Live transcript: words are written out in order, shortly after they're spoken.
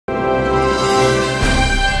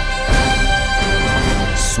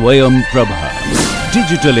Swayam Prabha.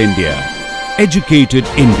 Digital India. Educated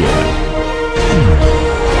India.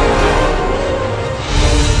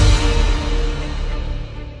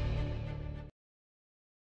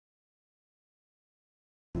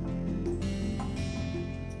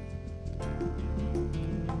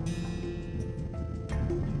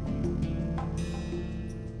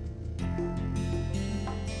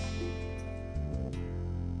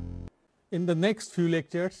 In the next few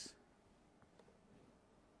lectures,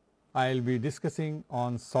 I will be discussing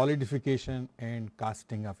on solidification and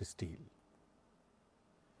casting of steel.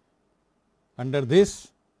 Under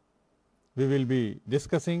this, we will be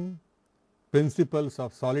discussing principles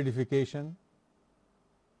of solidification,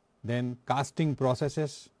 then casting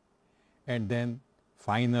processes, and then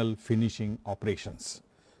final finishing operations.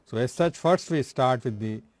 So, as such, first we start with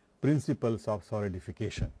the principles of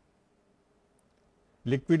solidification.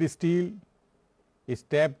 Liquid steel is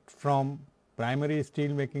tapped from primary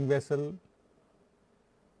steel making vessel,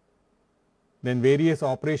 then various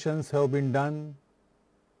operations have been done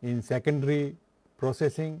in secondary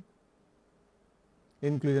processing,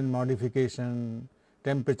 inclusion modification,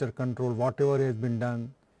 temperature control, whatever has been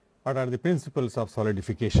done. What are the principles of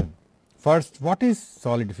solidification? First, what is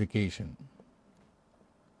solidification?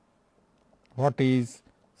 What is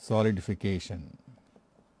solidification?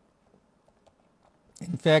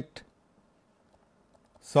 In fact,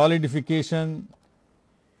 solidification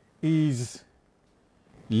is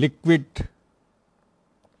liquid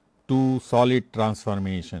to solid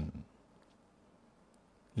transformation,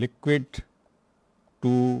 liquid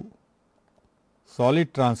to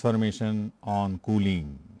solid transformation on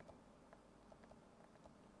cooling.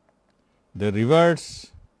 The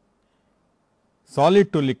reverse,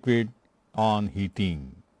 solid to liquid on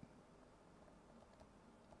heating.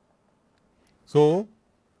 So,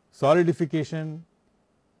 solidification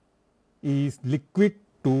is liquid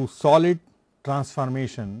to solid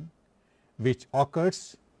transformation which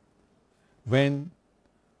occurs when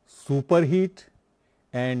superheat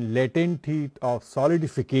and latent heat of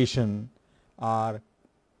solidification are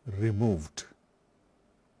removed.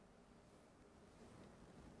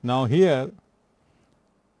 Now, here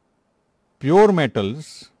pure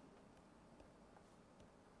metals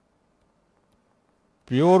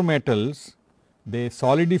they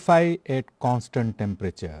solidify at constant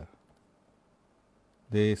temperature.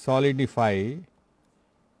 They solidify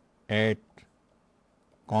at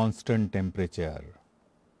constant temperature,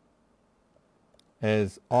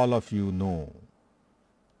 as all of you know.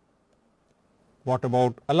 What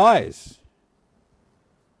about alloys?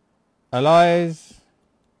 Alloys,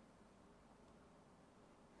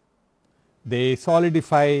 they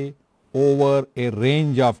solidify over a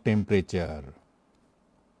range of temperature.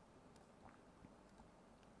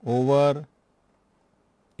 Over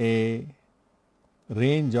a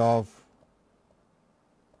range of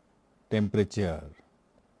temperature.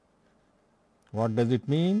 What does it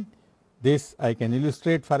mean? This I can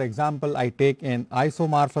illustrate. For example, I take an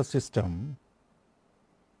isomorphous system.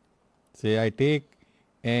 Say I take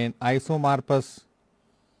an isomorphous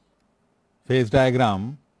phase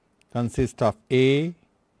diagram consists of A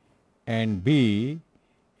and B.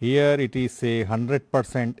 Here it is say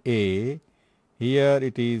 100% A. Here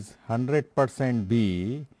it is 100%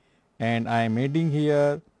 B, and I am adding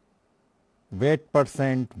here wet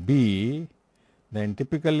percent B. Then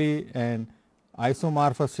typically an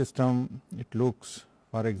isomorphous system, it looks,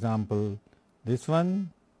 for example, this one.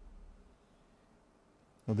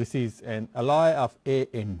 So, this is an alloy of A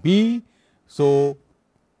and B. So,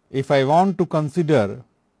 if I want to consider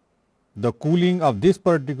the cooling of this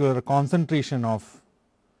particular concentration of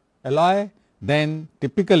alloy, then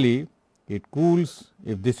typically it cools,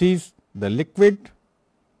 if this is the liquid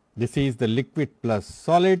plus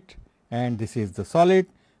solid, and this is the solid.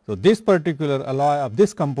 So, this particular alloy of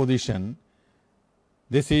this composition,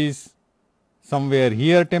 this is somewhere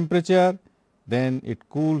here temperature, then it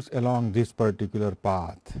cools along this particular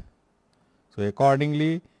path. So,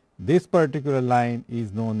 accordingly this particular line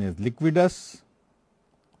is known as liquidus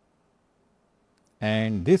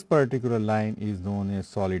and this particular line is known as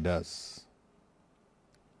solidus.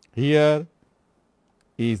 Here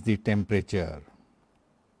is the temperature.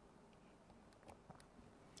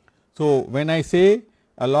 So, when I say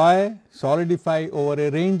alloy solidify over a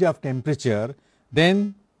range of temperature,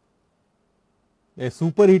 then a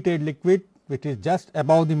superheated liquid which is just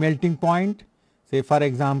above the melting point, say for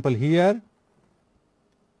example here,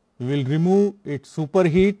 we will remove its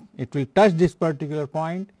superheat, it will touch this particular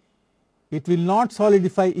point, it will not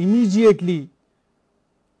solidify immediately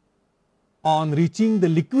on reaching the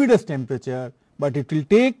liquidus temperature, but it will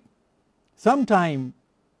take some time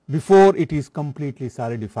before it is completely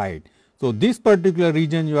solidified. So, this particular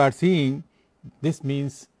region you are seeing, this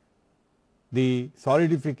means the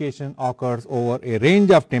solidification occurs over a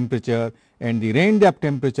range of temperature, and the range of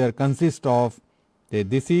temperature consists of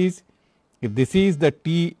this is, if this is the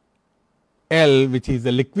TL, which is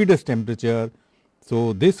the liquidus temperature.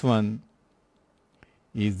 So, this one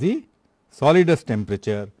is the solidus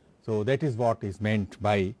temperature. So, that is what is meant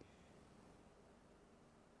by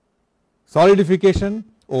solidification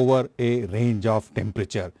over a range of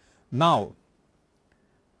temperature. Now,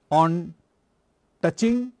 on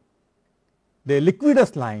touching the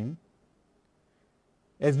liquidus line,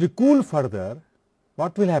 as we cool further,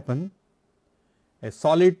 what will happen? A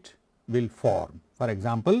solid will form. For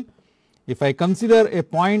example, if I consider a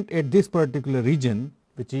point at this particular region,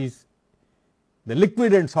 which is the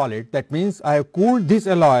liquid and solid, that means I have cooled this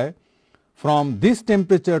alloy from this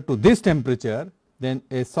temperature to this temperature, then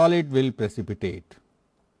a solid will precipitate.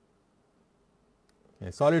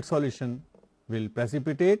 A solid solution will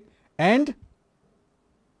precipitate, and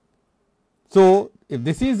so if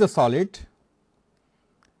this is the solid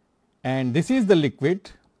and this is the liquid,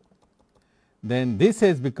 then this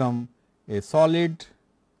has become a solid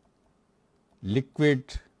liquid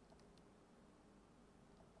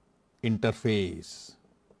interface.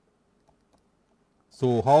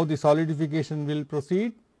 So, how the solidification will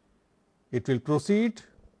proceed? It will proceed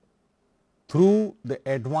through the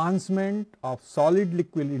advancement of solid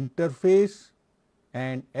liquid interface,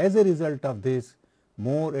 and as a result of this,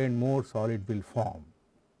 more and more solid will form.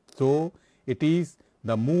 So, it is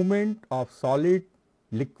the movement of solid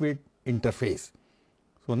liquid interface.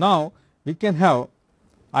 So, now we can have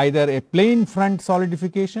either a plane front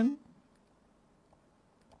solidification,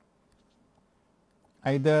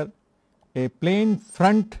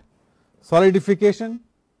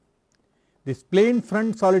 This plane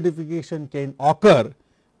front solidification can occur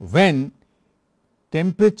when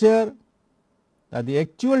temperature, the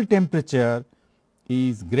actual temperature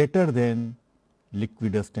is greater than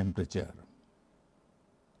liquidus temperature.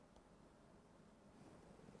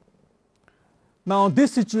 Now,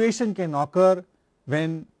 this situation can occur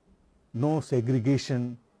when no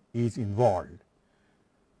segregation is involved.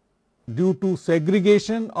 Due to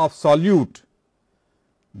segregation of solute,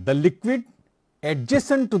 the liquid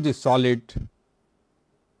adjacent to the solid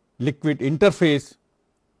liquid interface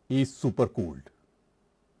is supercooled.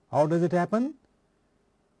 How does it happen?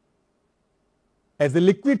 As the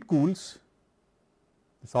liquid cools,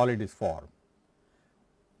 the solid is formed.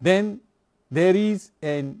 Then there is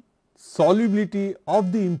an solubility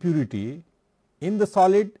of the impurity in the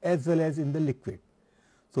solid as well as in the liquid.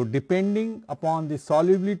 So, depending upon the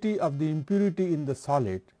solubility of the impurity in the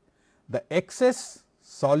solid, the excess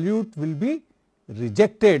solute will be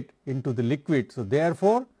rejected into the liquid. So,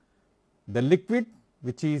 therefore, the liquid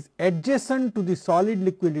which is adjacent to the solid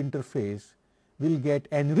liquid interface will get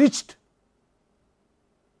enriched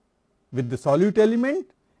with the solute element,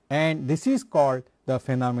 and this is called the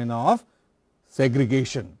phenomena of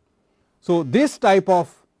segregation. So, this type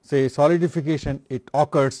of say solidification, it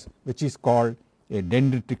occurs, which is called a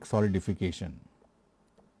dendritic solidification,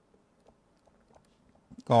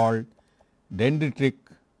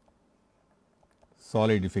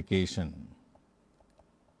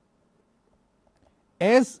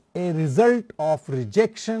 As a result of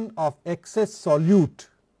rejection of excess solute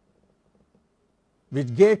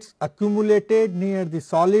which gets accumulated near the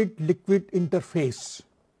solid liquid interface,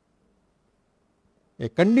 a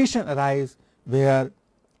condition arises where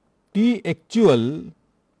T actual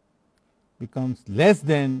becomes less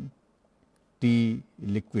than T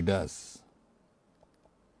liquidus.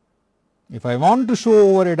 If I want to show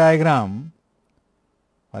over a diagram,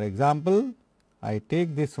 for example, I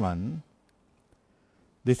take this one,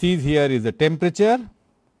 this is here is the temperature,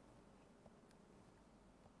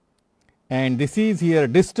 and this is here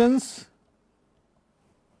distance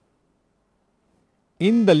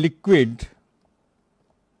in the liquid,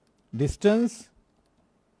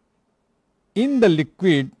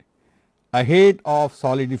 ahead of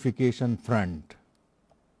solidification front,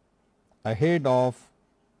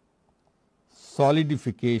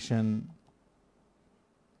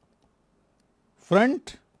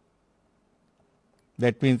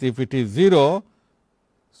 that means if it is 0,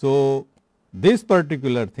 so this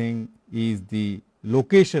particular thing is the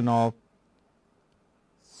location of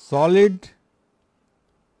solid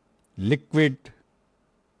liquid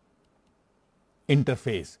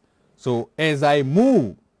interface. So, as I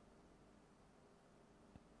move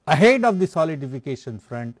ahead of the solidification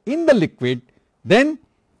front in the liquid, then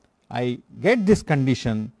I get this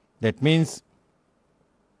condition, that means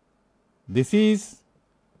this is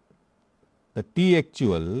the T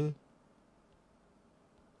actual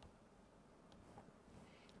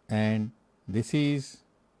and this is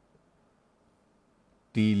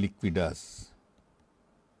T liquidus.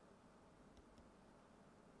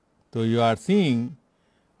 So, you are seeing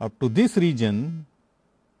up to this region,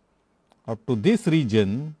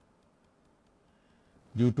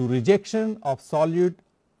 due to rejection of solid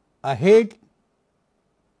ahead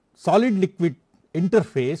solid liquid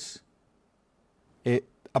interface,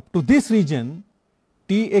 up to this region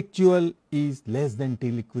T actual is less than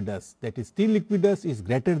T liquidus, that is T liquidus is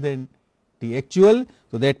greater than T actual.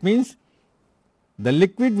 So, that means the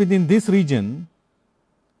liquid within this region,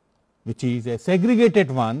 which is a segregated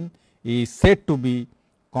one, is said to be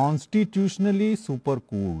constitutionally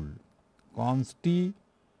supercooled, constitutionally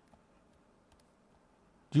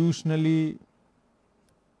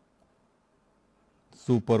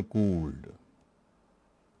supercooled,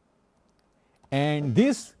 and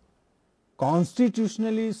this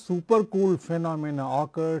constitutionally supercooled phenomena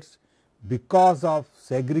occurs because of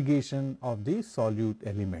segregation of the solute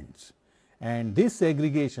elements, and this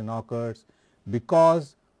segregation occurs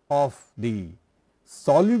because of the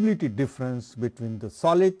solubility difference between the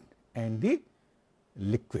solid and the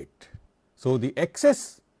liquid. So, the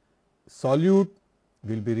excess solute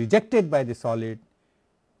will be rejected by the solid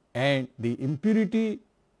and the impurity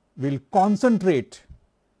will concentrate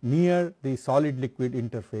near the solid liquid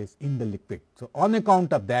interface in the liquid. So, on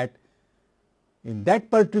account of that, in that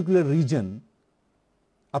particular region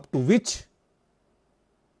up to which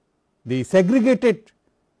the segregated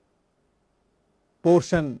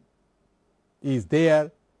portion is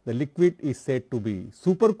there, the liquid is said to be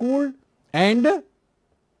supercooled, and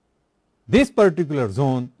this particular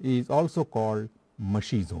zone is also called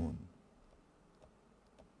mushy zone.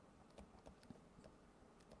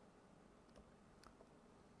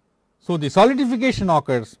 So, the solidification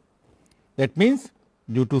occurs, that means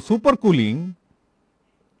due to supercooling,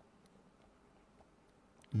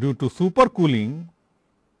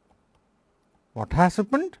 what has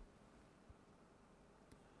happened?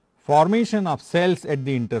 Formation of cells at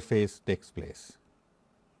the interface takes place.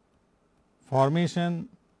 Formation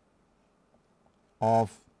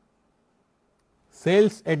of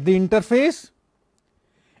cells at the interface,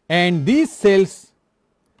 and these cells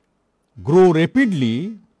grow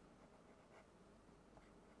rapidly.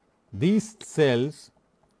 These cells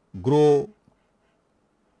grow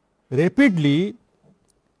rapidly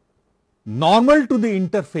normal to the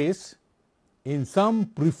interface in some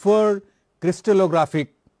preferred crystallographic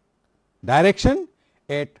direction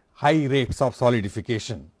at high rates of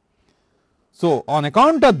solidification. So, on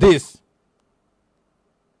account of this,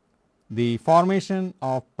 the formation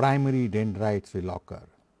of primary dendrites will occur.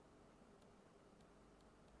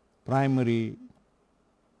 Primary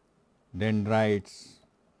dendrites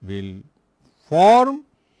will form,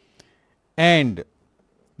 and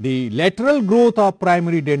the lateral growth of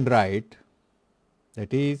primary dendrite,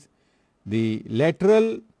 that is the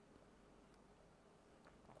lateral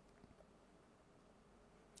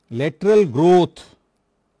growth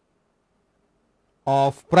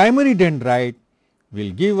of primary dendrite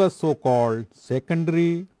will give us so called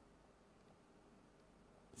secondary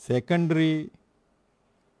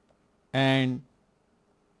and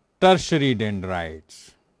tertiary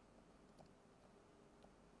dendrites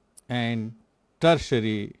and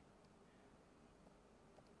tertiary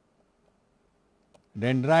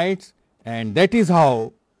dendrites, and that is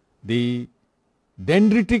how the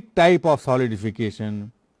dendritic type of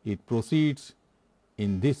solidification, it proceeds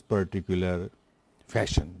in this particular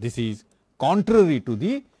fashion. This is contrary to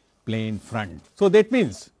the plane front. So, that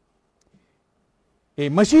means a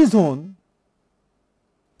mushy zone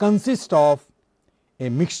consists of a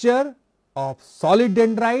mixture of solid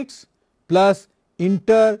dendrites plus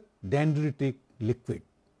interdendritic liquid,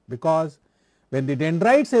 because when the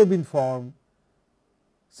dendrites have been formed,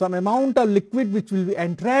 some amount of liquid which will be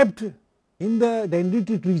entrapped in the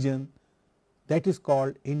dendritic region, that is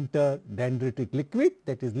called interdendritic liquid,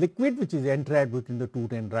 that is liquid which is entrapped between the two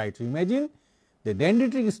dendrites. So, imagine the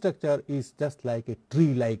dendritic structure is just like a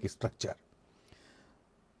tree like structure.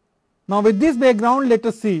 Now, with this background, let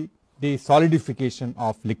us see the solidification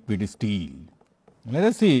of liquid steel. Let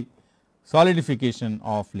us see solidification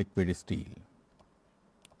of liquid steel.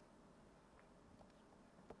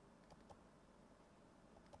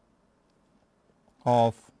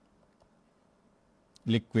 Of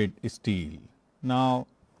liquid steel. Now,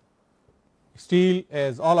 steel,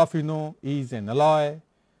 as all of you know, is an alloy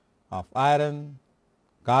of iron,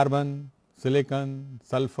 carbon, silicon,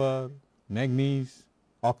 sulfur, manganese,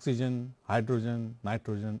 oxygen, hydrogen,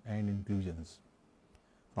 nitrogen and inclusions.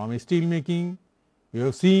 From steel making, we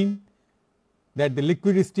have seen that the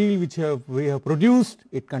liquid steel which we have produced,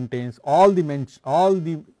 it contains all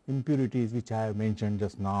the impurities which I have mentioned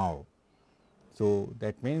just now. So,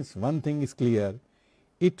 that means one thing is clear,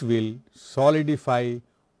 it will solidify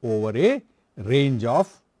over a range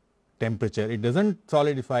of temperature. It does not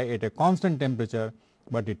solidify at a constant temperature,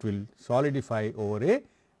 but it will solidify over a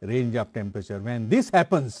range of temperature. When this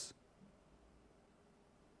happens,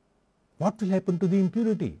 what will happen to the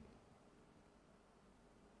impurity?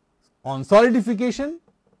 On solidification,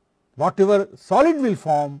 whatever solid will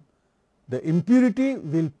form, the impurity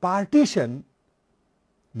will partition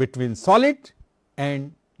between solid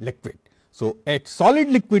and liquid. So, at solid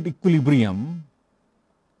liquid equilibrium,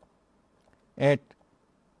 at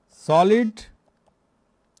solid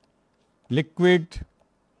liquid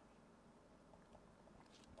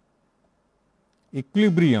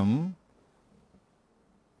equilibrium,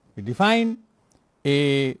 we define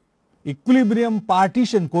a equilibrium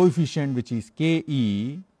partition coefficient which is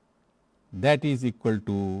Ke, that is equal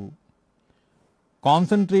to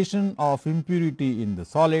concentration of impurity in the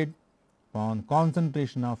solid upon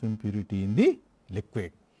concentration of impurity in the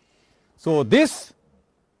liquid. So, this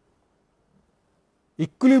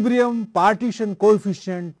equilibrium partition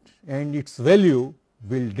coefficient and its value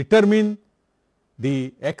will determine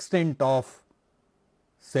the extent of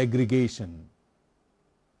segregation.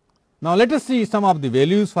 Now, let us see some of the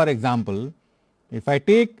values. For example, if I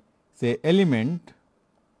take say element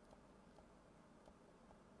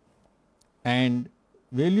and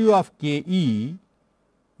value of Ke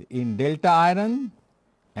in delta iron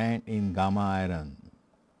and in gamma iron.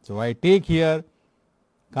 So, I take here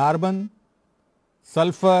carbon,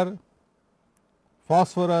 sulfur,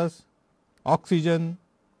 phosphorus, oxygen,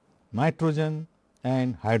 nitrogen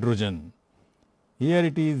and hydrogen. Here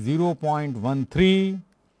it is 0.13,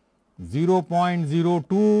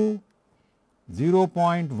 0.02,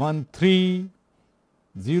 0.13,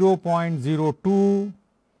 0.02,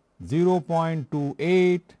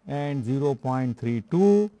 0.28 and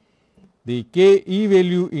 0.32. The Ke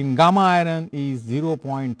value in gamma iron is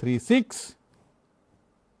 0.36,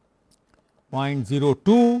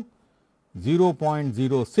 0.02,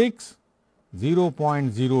 0.06,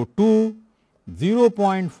 0.02,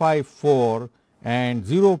 0.54 and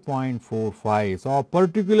 0.45. So, of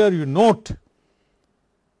particular you note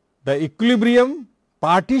the equilibrium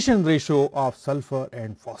partition ratio of sulfur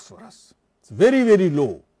and phosphorus, it is very, very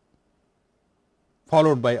low,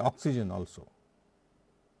 followed by oxygen also.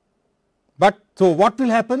 But so what will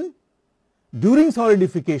happen during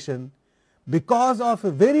solidification? Because of a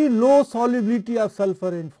very low solubility of sulfur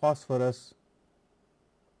and phosphorus,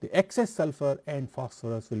 the excess sulfur and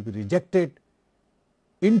phosphorus will be rejected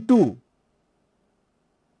into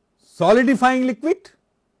solidifying liquid,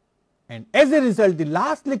 and as a result the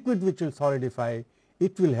last liquid which will solidify,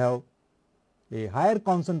 it will have a higher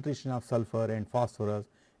concentration of sulfur and phosphorus,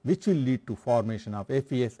 which will lead to formation of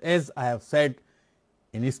FES, as I have said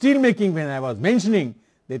in steel making when I was mentioning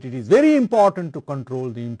that it is very important to control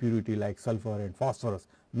the impurity like sulfur and phosphorus.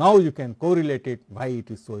 Now, you can correlate it why it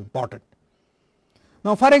is so important.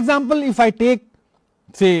 Now, for example, if I take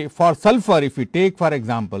say for sulfur, if we take for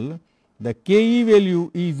example the Ke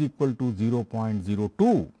value is equal to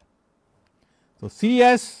 0.02. So,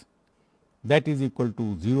 Cs that is equal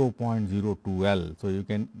to 0.02 L. So, you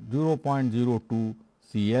can 0.02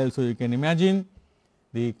 Cl. So, you can imagine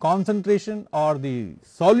the concentration or the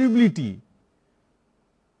solubility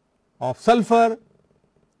of sulfur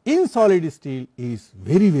in solid steel is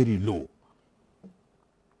very, very low.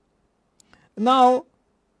 Now,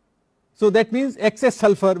 so that means excess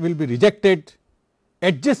sulfur will be rejected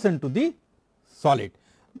adjacent to the solid.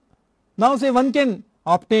 Now, say one can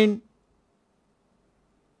obtain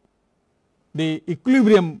the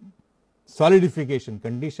equilibrium solidification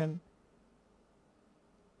condition.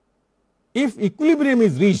 If equilibrium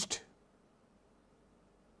is reached,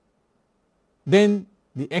 then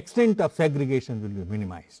the extent of segregation will be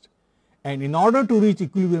minimized, and in order to reach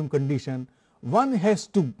equilibrium condition, one has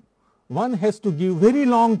to give very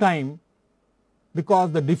long time,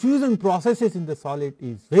 because the diffusion processes in the solid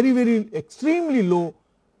is very, very extremely low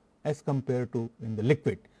as compared to in the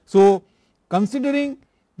liquid. So, considering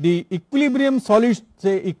the equilibrium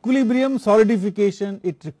equilibrium solidification,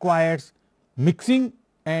 it requires mixing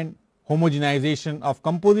and homogenization of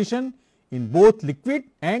composition in both liquid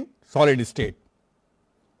and solid state.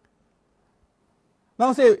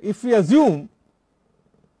 Now, say if we assume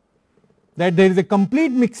that there is a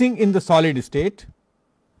complete mixing in the solid state,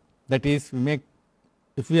 that is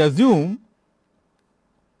if we assume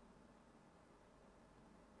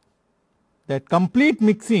that complete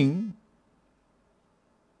mixing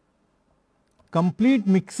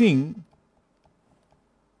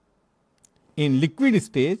in liquid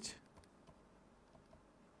stage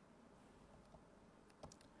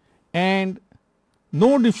and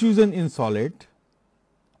no diffusion in solid.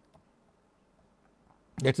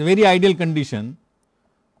 That is a very ideal condition,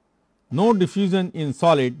 no diffusion in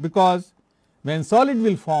solid, because when solid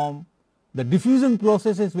will form, the diffusion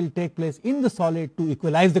processes will take place in the solid to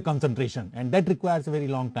equalize the concentration, and that requires a very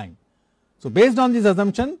long time. So, based on this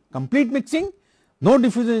assumption, complete mixing, no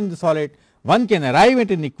diffusion in the solid, one can arrive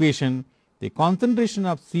at an equation, the concentration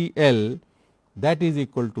of Cl that is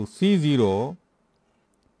equal to C0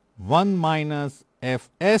 1 minus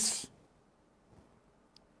Fs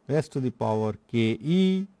raised to the power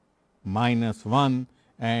Ke minus 1,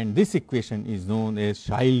 and this equation is known as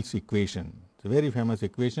Scheele's equation. It is a very famous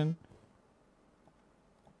equation,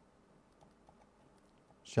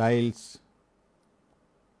 Scheele's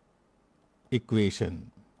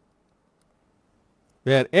equation,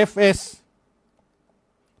 where Fs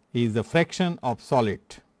is the fraction of solid,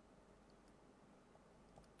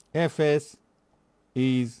 Fs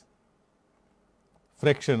is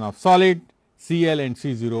fraction of solid, Cl and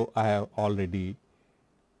C0 I have already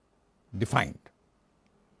defined.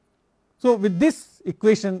 So, with this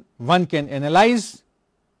equation one can analyze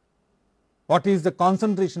what is the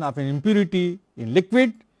concentration of an impurity in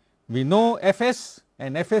liquid. We know Fs,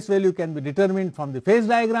 and Fs value can be determined from the phase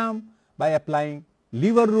diagram by applying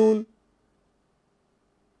lever rule,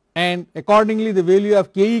 and accordingly the value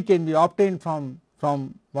of Ke can be obtained from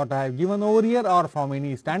what I have given over here or from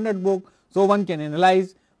any standard book. So, one can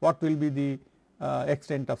analyze what will be the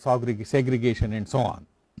extent of segregation and so on.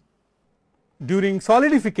 During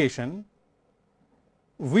solidification,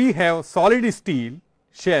 we have solid steel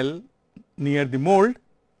shell near the mold,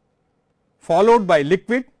 followed by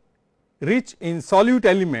liquid rich in solute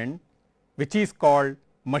element which is called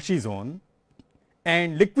mushy zone,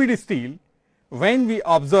 and liquid steel when we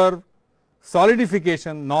observe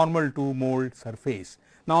solidification normal to mold surface.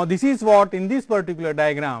 Now, this is what in this particular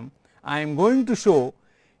diagram I am going to show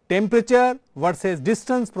temperature versus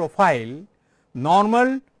distance profile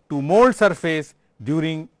normal to mold surface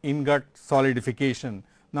during ingot solidification.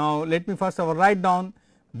 Now, let me first of all write down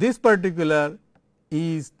this particular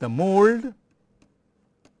is the mold,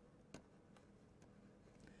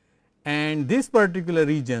 and this particular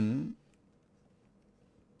region,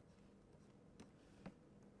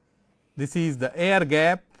 this is the air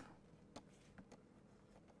gap,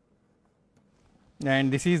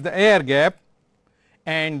 and this is the air gap,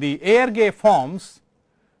 and the air gap forms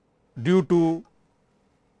due to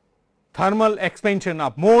thermal expansion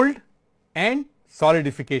of mold and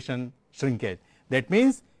solidification shrinkage. That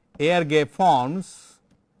means, air gap forms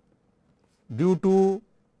due to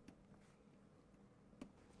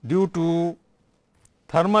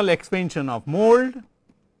thermal expansion of mold,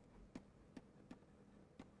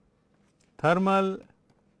 thermal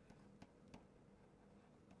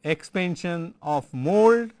expansion of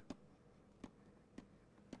mold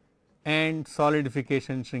and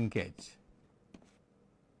solidification shrinkage,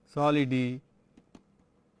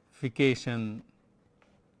 solidification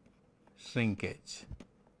shrinkage.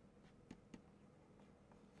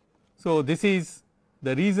 So, this is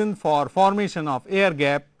the reason for formation of air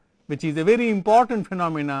gap, which is a very important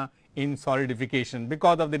phenomena in solidification,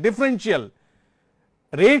 because of the differential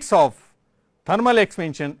rates of thermal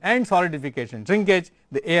expansion and solidification shrinkage,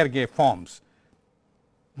 the air gap forms.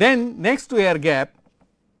 Then next to air gap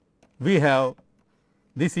we have,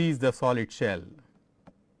 this is the solid shell,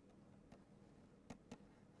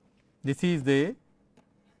 this is the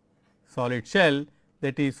solid shell,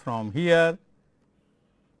 that is from here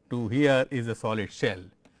to here is a solid shell.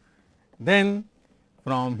 Then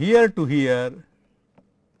from here to here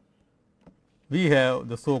we have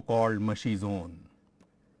the so called mushy zone,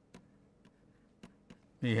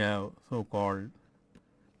 we have so called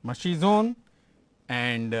mushy zone,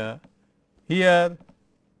 and here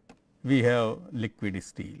we have liquid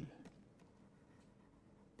steel,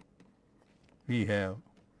 we have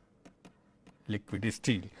liquid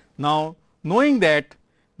steel. Now, knowing that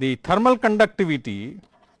the thermal conductivity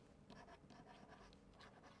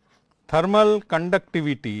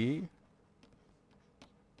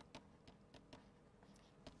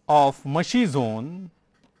of mushy zone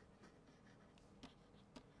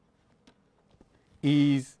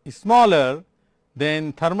is smaller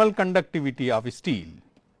than thermal conductivity of steel.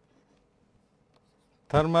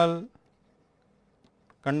 Thermal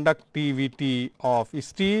conductivity of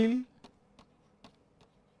steel,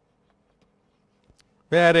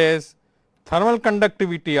 whereas thermal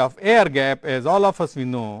conductivity of air gap, as all of us we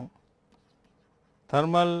know,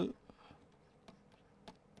 thermal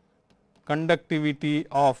conductivity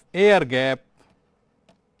of air gap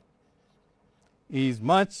is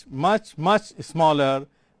much smaller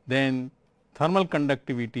than thermal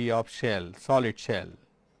conductivity of shell, solid shell.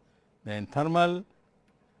 Then thermal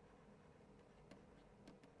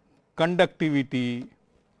conductivity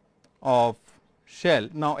of shell.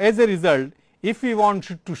 Now, as a result, if we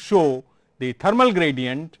want to show the thermal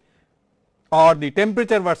gradient or the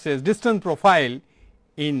temperature versus distance profile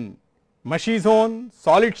in mushy zone,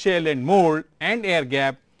 solid shell and mold and air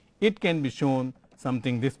gap, it can be shown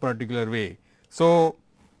something this particular way. So,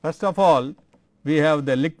 first of all, we have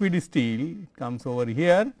the liquid steel, it comes over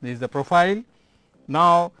here, this is the profile.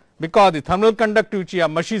 Now, because the thermal conductivity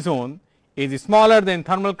of mushy zone is smaller than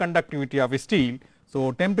thermal conductivity of steel,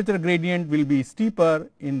 so temperature gradient will be steeper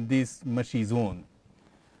in this mushy zone.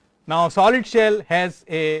 Now, solid shell has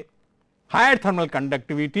a higher thermal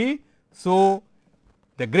conductivity, so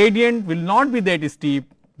the gradient will not be that steep,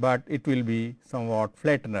 but it will be somewhat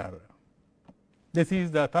flattener. This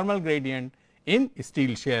is the thermal gradient in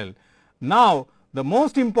steel shell. Now, the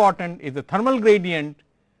most important is the thermal gradient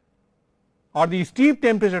or the steep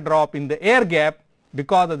temperature drop in the air gap,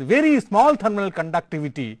 because of the very small thermal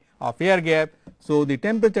conductivity of air gap. So, the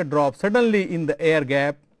temperature drops suddenly in the air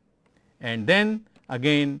gap and then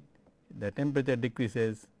again the temperature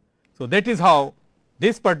decreases. So, that is how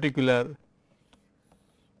this particular,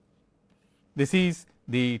 this is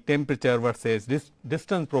the temperature versus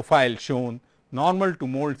distance profile shown normal to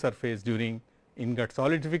mold surface during ingot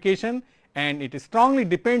solidification, and it strongly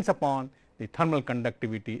depends upon the thermal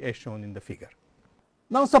conductivity as shown in the figure.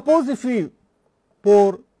 Now, suppose if we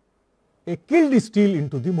pour a killed steel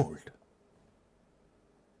into the mold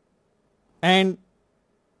and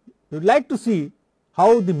we would like to see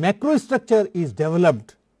how the macrostructure is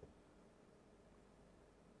developed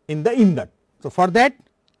in the ingot. So, for that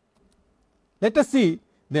let us see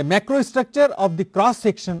the macrostructure of the cross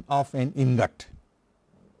section of an ingot.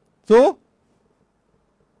 So,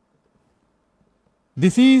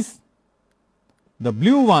 this is the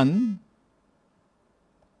blue one,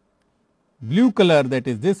 blue color, that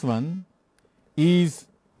is this one, is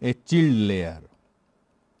a chilled layer.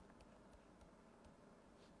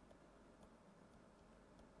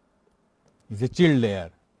 Is a chilled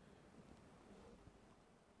layer.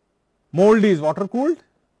 Mold is water cooled.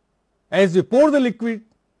 As we pour the liquid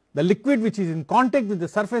which is in contact with the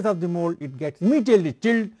surface of the mold, it gets immediately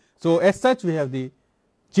chilled. So, as such we have the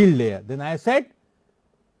chilled layer. Then I have said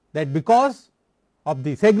that because of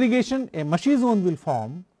the segregation, a mushy zone will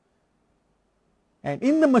form, and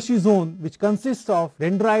in the mushy zone, which consists of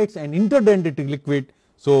dendrites and interdendritic liquid.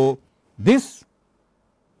 So, this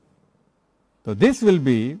will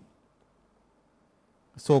be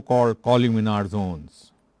so called columnar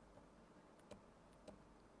zones,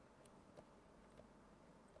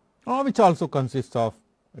 which also consists of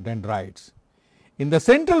dendrites. In the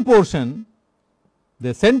central portion,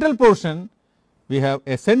 we have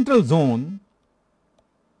a central zone,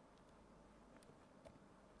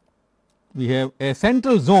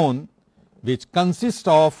 which consists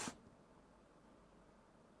of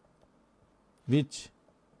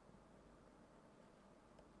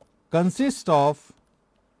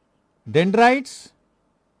dendrites,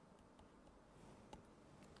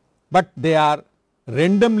 but they are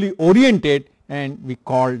randomly oriented, and we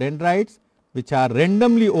call dendrites which are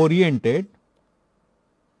randomly oriented,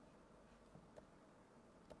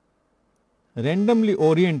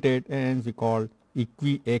 and we call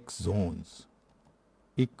equi-X zones,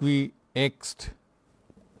 equi-Xed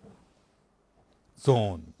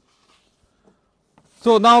zone.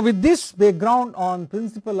 So, now with this background on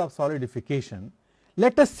principle of solidification,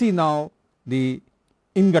 let us see now the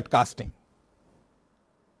ingot casting.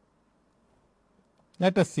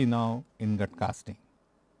 Let us see now ingot casting.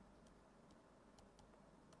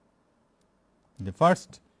 The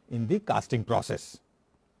first in the casting process.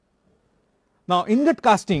 Now, ingot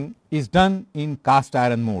casting is done in cast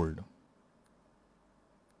iron mold. It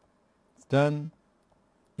is done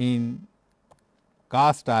in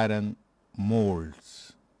cast iron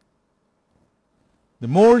molds. The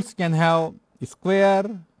molds can have square,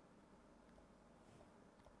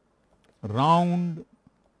 round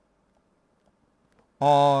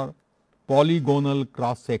or polygonal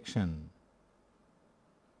cross section,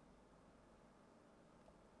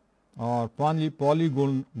 or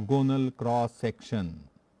polygonal cross section.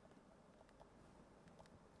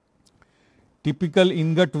 Typical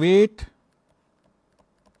ingot weight,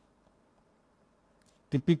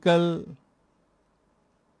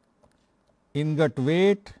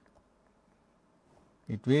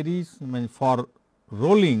 it varies. I mean, for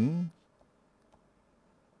rolling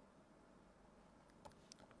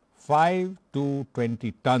 5 to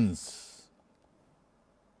 20 tons,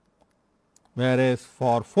 whereas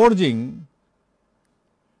for forging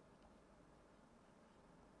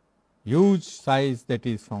huge size, that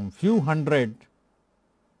is from few hundred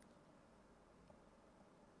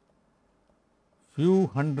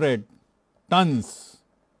tons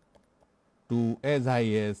to as high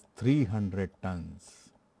as 300 tons.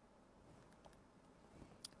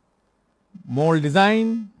 Mold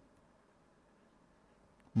design,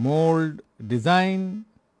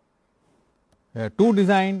 two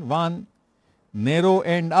design, one narrow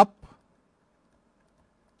end up,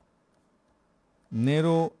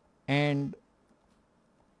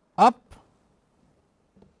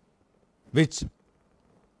 which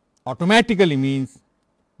automatically means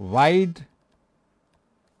wide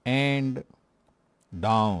and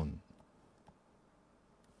down.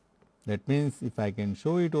 That means, if I can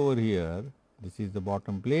show it over here, this is the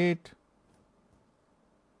bottom plate,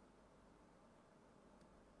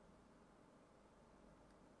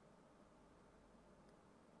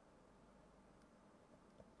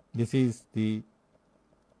 this is the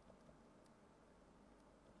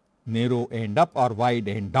narrow end up or wide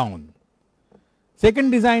end down.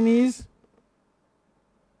 Second design is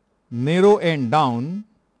narrow end down,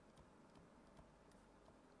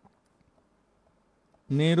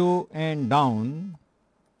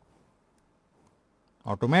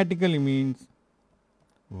 automatically means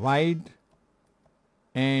wide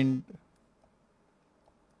and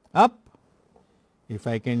up. If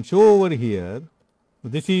I can show over here,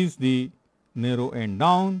 this is the narrow end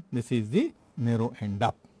down, this is the narrow end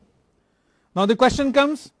up. Now, the question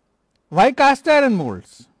comes, why cast iron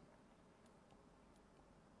molds?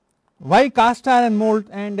 Why cast iron mold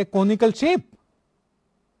and a conical shape?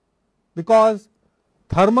 Because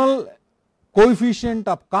thermal coefficient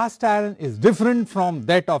of cast iron is different from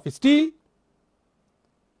that of steel.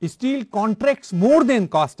 Steel contracts more than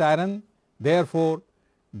cast iron, therefore,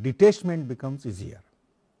 detachment becomes easier.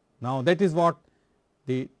 Now, that is what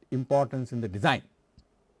the importance in the design.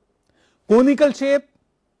 Conical shape,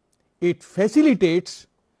 it facilitates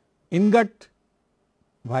ingot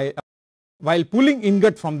while pulling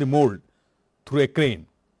ingot from the mold through a crane.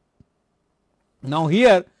 Now,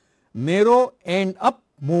 here narrow end up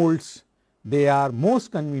molds, they are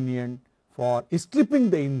most convenient for stripping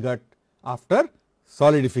the ingot after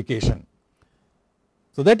solidification.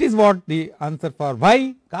 So, that is what the answer for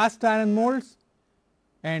why cast iron molds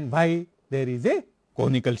and why there is a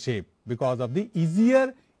conical shape, because of the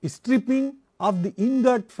easier stripping of the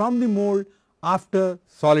ingot from the mold after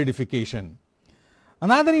solidification.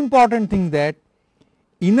 Another important thing, that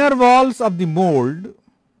inner walls of the mold,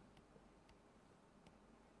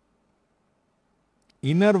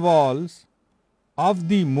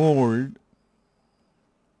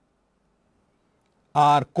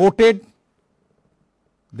 are coated,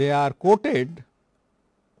 they are coated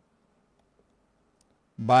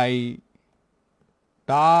by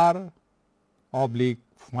tar oblique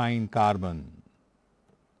fine carbon.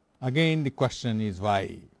 Again, the question is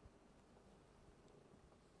why?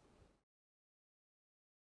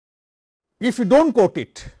 If you do not coat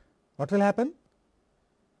it, what will happen?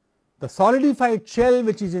 The solidified shell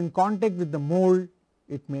which is in contact with the mold,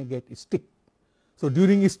 it may get stick. So,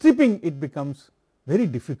 during stripping it becomes very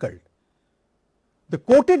difficult. The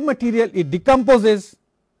coated material, it decomposes,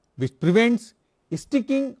 which prevents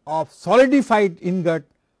sticking of solidified ingot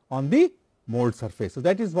on the mold surface. So,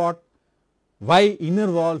 that is why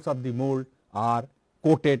inner walls of the mold are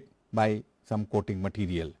coated by some coating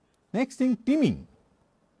material. Next thing, teaming.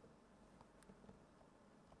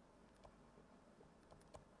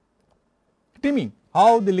 Teaming,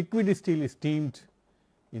 how the liquid steel is teamed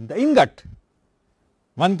in the ingot.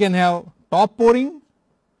 One can have top pouring,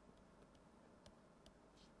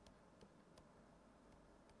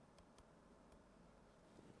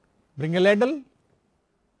 bring a ladle,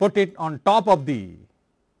 put it on top of the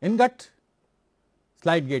ingot,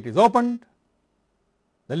 slide gate is opened,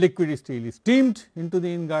 the liquid steel is steamed into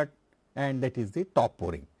the ingot, and that is the top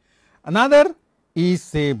pouring. Another is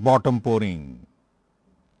say bottom pouring.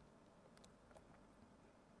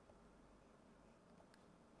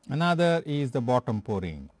 Another is the bottom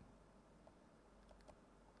pouring.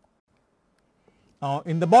 Now,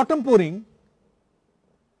 in the bottom pouring,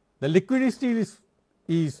 the liquid steel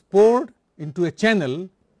is poured into a channel,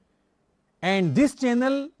 and this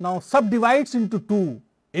channel now subdivides into two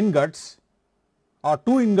ingots or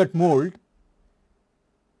two ingot mold,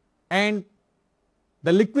 and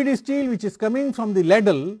the liquid steel which is coming from the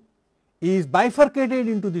ladle is bifurcated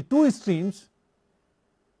into the two streams,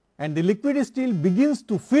 and the liquid steel begins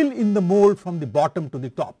to fill in the mold from the bottom to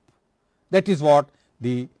the top. That is what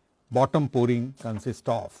the bottom pouring consists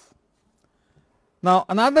of. Now,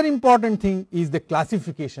 another important thing is the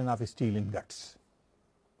classification of steel ingots.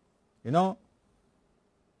 You know,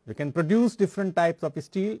 we can produce different types of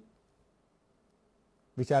steel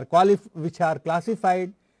which are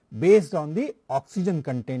classified based on the oxygen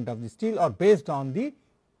content of the steel or based on the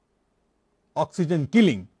oxygen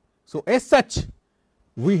killing. So, as such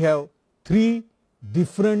we have three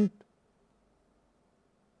different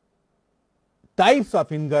types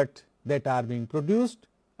of ingot that are being produced.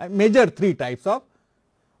 I measure three types of.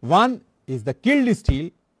 One is the killed steel,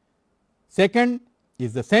 second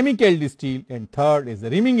is the semi killed steel, and third is the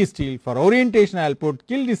rimming steel. For orientation I will put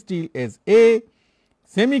killed steel as A,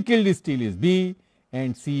 semi killed steel is B,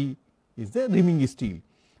 and C is the rimming steel.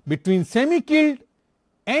 Between semi killed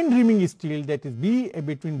and rimming steel, that is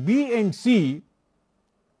between B and C,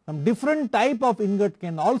 some different type of ingot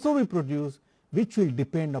can also be produced, which will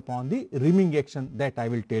depend upon the rimming action, that I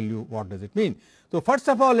will tell you what does it mean. So, first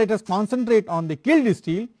of all, let us concentrate on the killed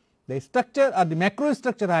steel. The structure or the macro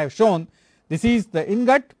structure I have shown. This is the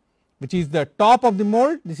ingot, which is the top of the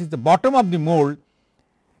mold, this is the bottom of the mold,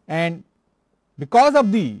 and because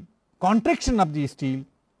of the contraction of the steel,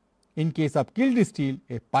 in case of killed steel,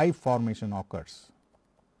 a pipe formation occurs.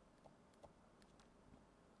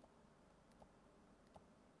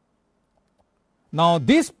 Now,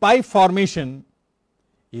 this pipe formation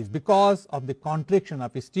is because of the contraction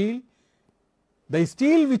of steel. The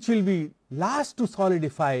steel which will be last to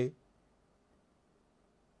solidify,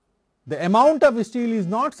 the amount of steel is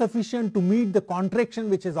not sufficient to meet the contraction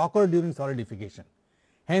which has occurred during solidification.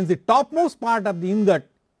 Hence, the topmost part of the ingot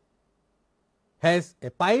has a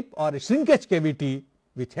pipe or a shrinkage cavity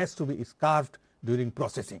which has to be scarfed during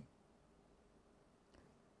processing.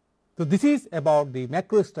 So, this is about the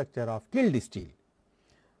macro structure of killed steel.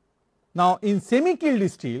 Now, in semi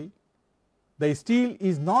killed steel, the steel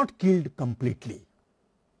is not killed completely.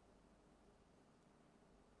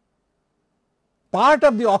 Part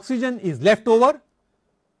of the oxygen is left over.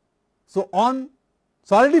 So, on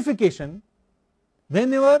solidification,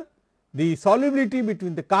 whenever the solubility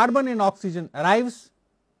between the carbon and oxygen arrives,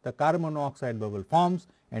 the carbon monoxide bubble forms,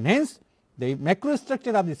 and hence the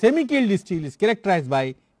macrostructure of the semi killed steel is characterized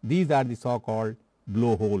by these are the so called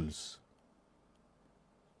blowholes.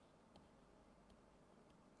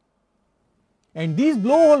 And these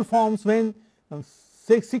blowhole forms when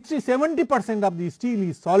 60-70% of the steel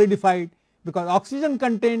is solidified, because oxygen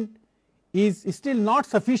content is still not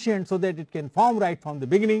sufficient so that it can form right from the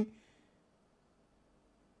beginning.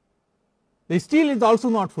 The steel is also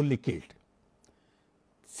not fully killed.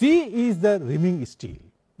 C is the rimming steel.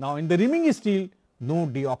 Now, in the rimming steel, no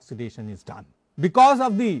deoxidation is done. Because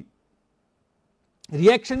of the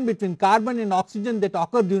reaction between carbon and oxygen that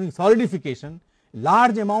occur during solidification,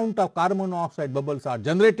 large amount of carbon monoxide bubbles are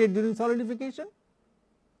generated during solidification.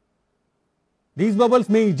 These bubbles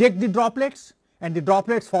may eject the droplets, and the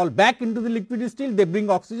droplets fall back into the liquid steel, they bring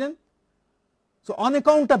oxygen. So, on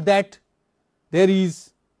account of that, there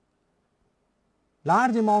is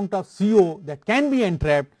large amount of CO that can be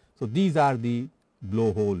entrapped. So, these are the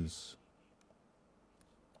blowholes.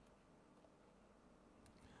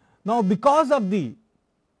 Now, because of the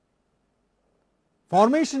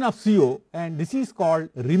formation of CO, and this is called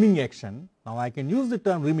rimming action. Now, I can use the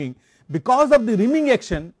term rimming. Because of the rimming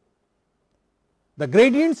action, the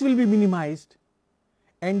gradients will be minimized,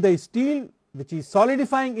 and the steel which is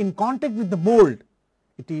solidifying in contact with the mold,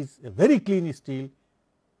 it is a very clean steel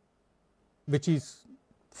which is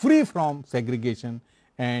free from segregation,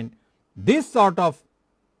 and this sort of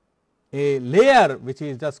a layer which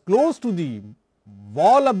is just close to the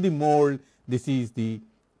wall of the mold, this is the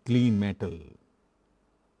clean metal.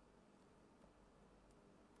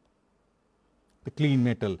 The clean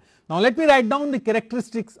metal. Now, let me write down the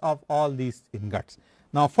characteristics of all these ingots.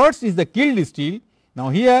 Now, first is the killed steel. Now,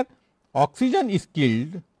 here oxygen is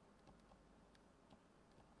killed,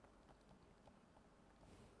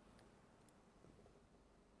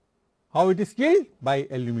 how it is killed? By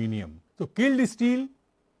aluminum. So, killed steel,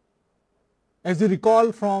 as you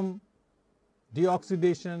recall from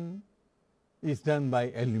deoxidation, is done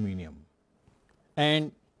by aluminum,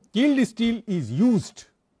 and killed steel is used,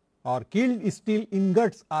 or killed steel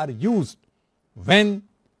ingots are used when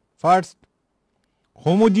first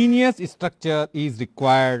homogeneous structure is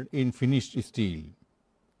required in finished steel.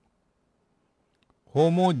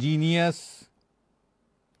 Homogeneous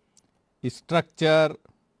structure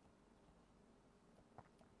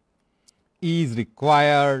is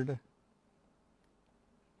required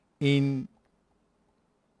in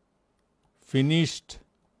finished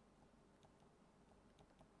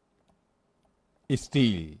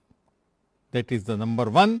steel. That is the number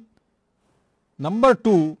one. Number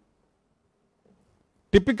two,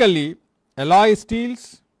 typically alloy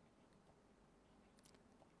steels,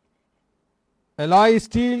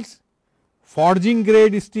 forging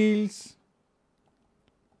grade steels,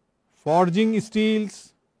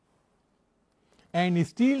 and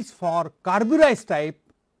steels for carburized type,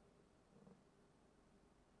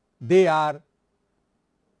 they are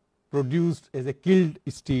produced as a killed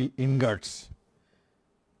steel ingots.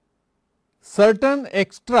 Certain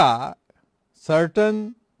extra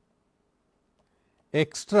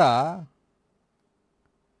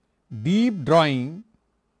deep drawing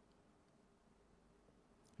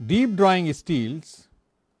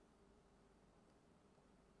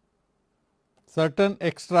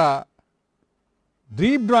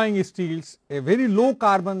steels, a very low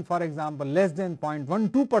carbon, for example less than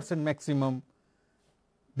 0.12% maximum,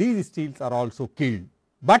 these steels are also killed.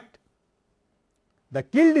 But the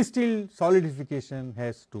killed steel solidification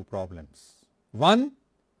has two problems. One,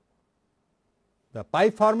 the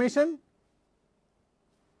pipe formation.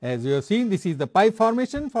 As you have seen, this is the pipe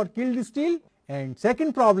formation for killed steel, and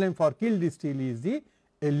second problem for killed steel is the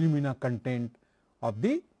alumina content of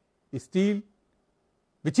the steel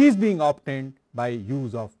which is being obtained by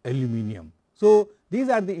use of aluminum. So, these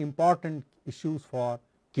are the important issues for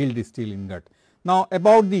killed steel ingot. Now,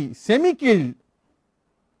 about the semi killed,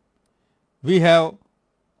 we have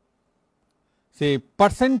say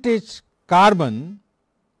percentage carbon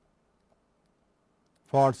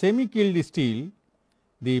for semi killed steel.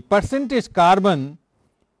 The percentage carbon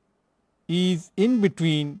is in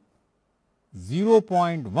between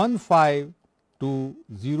 0.15 to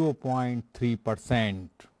 0.3%.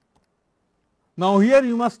 Now, here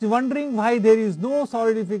you must be wondering why there is no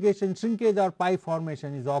solidification, shrinkage or pipe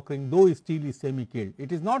formation is occurring, though steel is semi killed.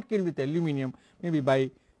 It is not killed with aluminum, maybe by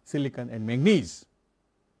silicon and manganese.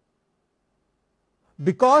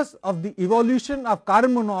 Because of the evolution of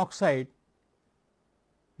carbon monoxide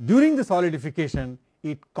during the solidification,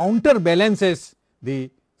 it counterbalances the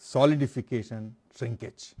solidification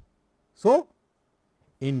shrinkage. So,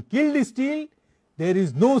 in killed steel there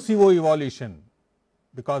is no CO evolution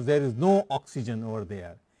because there is no oxygen over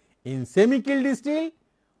there. In semi killed steel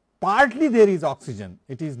partly there is oxygen,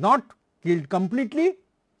 it is not killed completely,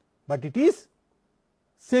 but it is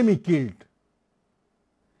semi killed.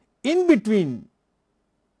 In between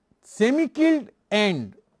semi killed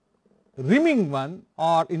and rimming one,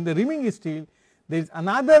 or in the rimming steel there is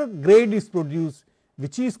another grade is produced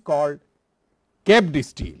which is called capped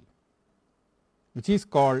steel,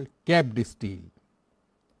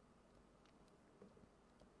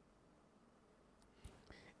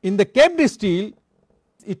 In the capped steel,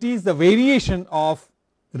 it is the variation of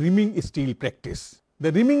rimming steel practice.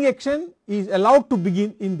 The rimming action is allowed to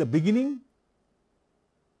begin in the beginning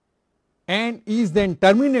and is then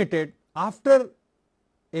terminated after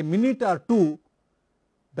a minute or two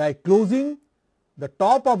by closing the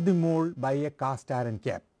top of the mold by a cast iron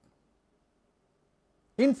cap.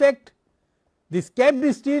 In fact, this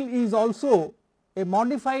capped steel is also a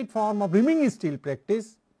modified form of rimming steel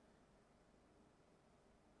practice,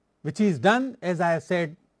 which is done, as I have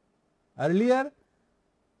said earlier,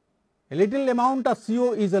 a little amount of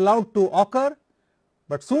CO is allowed to occur,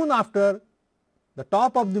 but soon after the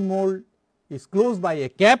top of the mold is closed by a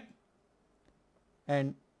cap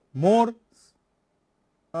and more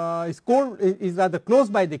is rather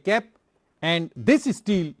closed by the cap, and this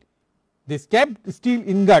steel, this capped steel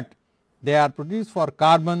ingot, they are produced for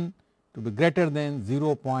carbon to be greater than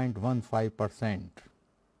 0.15%.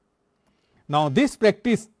 Now, this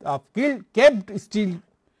practice of capped steel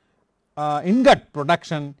ingot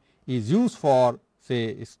production is used for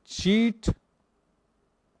say sheet,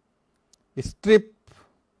 strip,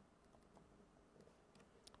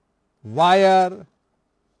 wire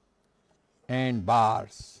and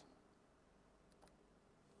bars.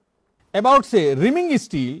 About say rimming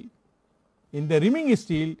steel, in the rimming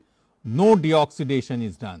steel no deoxidation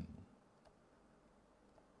is done.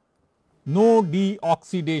 No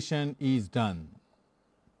deoxidation is done.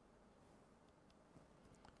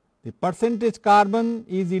 The percentage carbon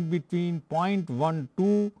is in between 0.12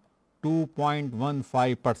 to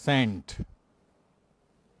 0.15%.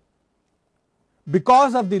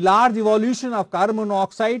 Because of the large evolution of carbon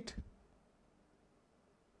monoxide,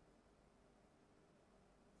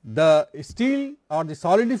 the steel or the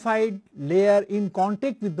solidified layer in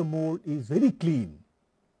contact with the mold is very clean,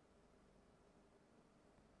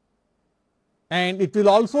 and it will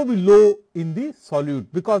also be low in the solute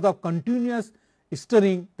because of continuous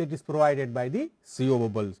stirring that is provided by the CO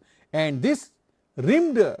bubbles, and this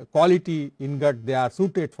rimmed quality ingot, they are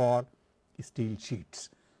suited for steel sheets.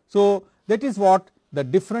 So, that is what the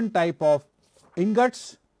different type of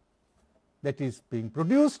ingots that is being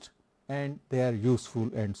produced and they are useful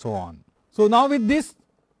and so on. So, now with this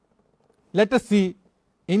let us see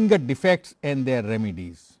ingot defects and their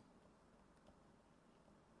remedies.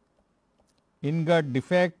 Ingot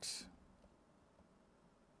defects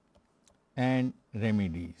and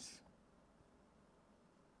remedies.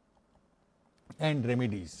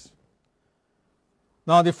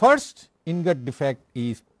 Now, the first ingot defect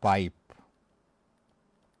is pipe.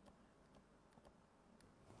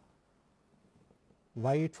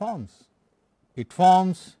 Why it forms? It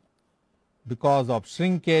forms because of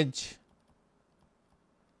shrinkage,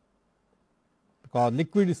 because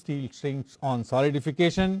liquid steel shrinks on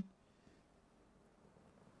solidification.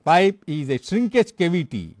 Pipe is a shrinkage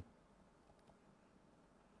cavity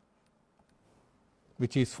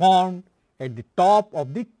which is formed at the top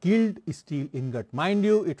of the killed steel ingot. Mind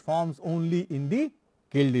you, it forms only in the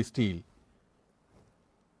killed steel.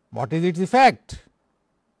 What is its effect?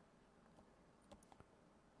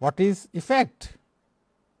 What is effect?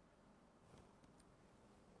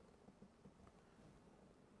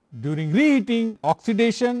 During reheating,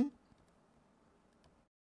 oxidation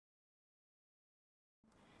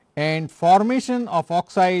and formation of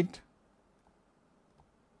oxide,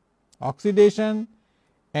 oxidation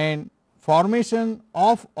and formation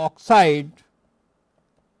of oxide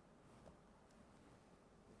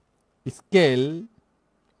scale,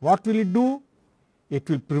 what will it do? It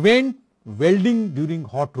will prevent welding during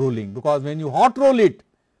hot rolling, because when you hot roll it,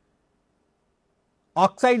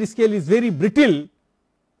 oxide scale is very brittle.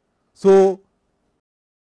 So,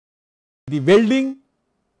 the welding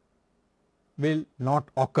will not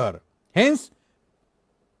occur. Hence,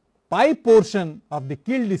 pipe portion of the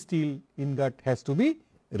killed steel ingot has to be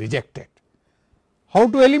rejected. How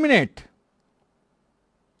to eliminate?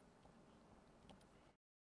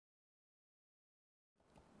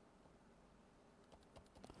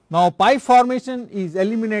 Now, pipe formation is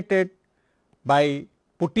eliminated by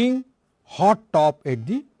putting hot top at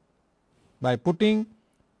the,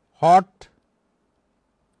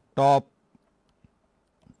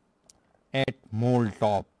 at mold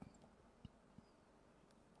top.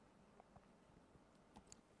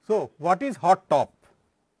 So, what is hot top?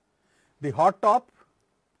 The hot top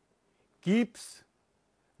keeps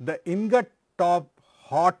the ingot top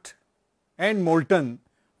hot and molten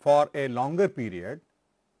for a longer period.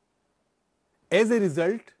 As a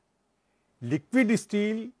result, liquid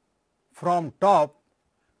steel from top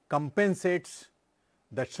compensates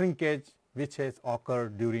the shrinkage which has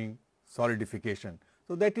occurred during solidification.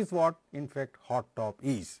 So, that is what in fact hot top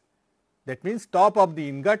is. That means, top of the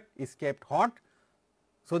ingot is kept hot,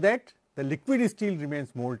 so that the liquid steel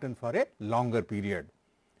remains molten for a longer period.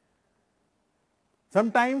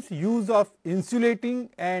 Sometimes use of insulating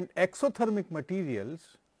and exothermic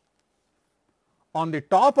materials on the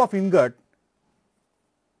top of ingot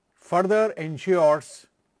further ensures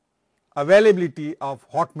availability of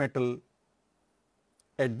hot metal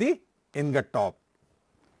at the ingot top.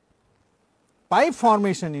 Pipe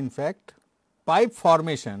formation, in fact, pipe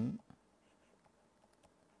formation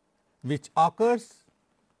which occurs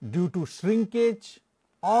due to shrinkage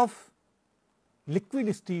of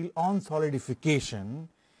liquid steel on solidification,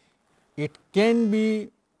 it can be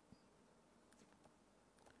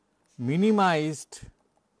minimized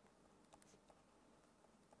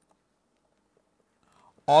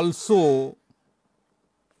also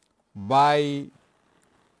by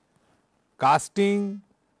casting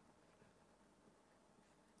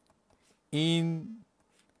in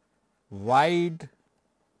wide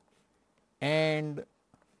and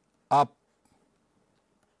up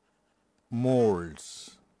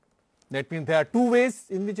molds. That means, there are two ways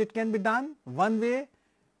in which it can be done. One way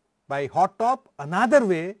by hot top, another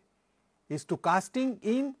way is to casting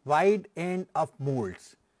in wide end up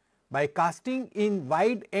molds. By casting in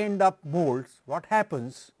wide end up molds, what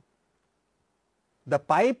happens? The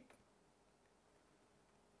pipe,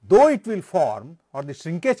 though it will form, or the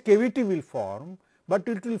shrinkage cavity will form, but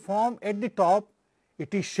it will form at the top,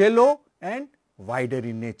 it is shallow and wider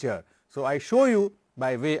in nature. So, I show you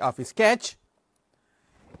by way of a sketch.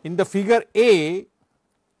 In the figure A,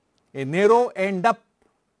 a narrow end up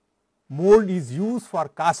mold is used for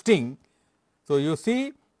casting. So, you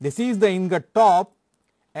see this is the ingot top,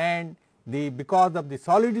 and because of the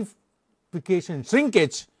solidification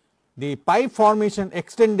shrinkage, the pipe formation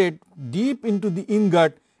extended deep into the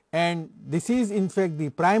ingot, and this is in fact the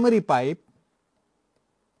primary pipe,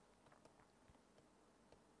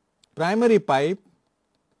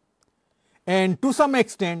 and to some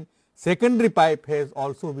extent secondary pipe has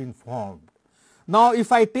also been formed. Now,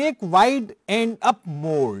 if I take wide end up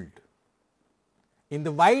mold, in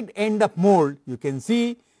the wide end up mold you can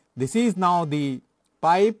see this is now the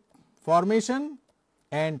pipe formation,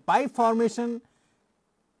 and pipe formation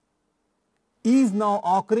is now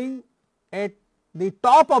occurring at the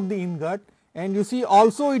top of the ingot, and you see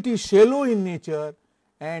also it is shallow in nature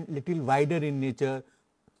and little wider in nature.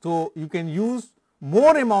 So, you can use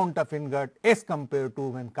more amount of ingot as compared to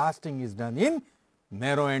when casting is done in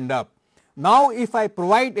narrow end up. Now, if I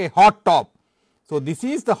provide a hot top, so this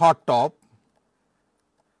is the hot top,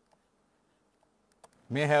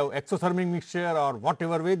 may have exothermic mixture or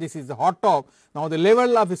whatever way, this is the hot top. Now, the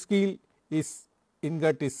level of skill is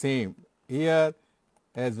ingot is same here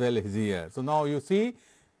as well as here. So, now you see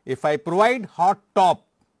if I provide hot top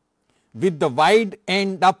with the wide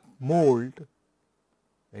end up mold,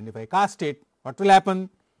 and if I cast it, what will happen?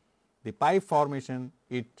 The pipe formation,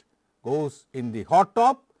 it goes in the hot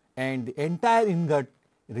top and the entire ingot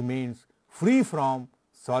remains free from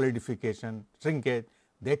solidification shrinkage.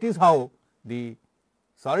 That is how the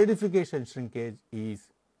solidification shrinkage is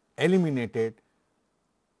eliminated.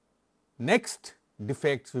 Next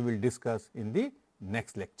defects we will discuss in the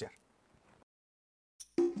next lecture.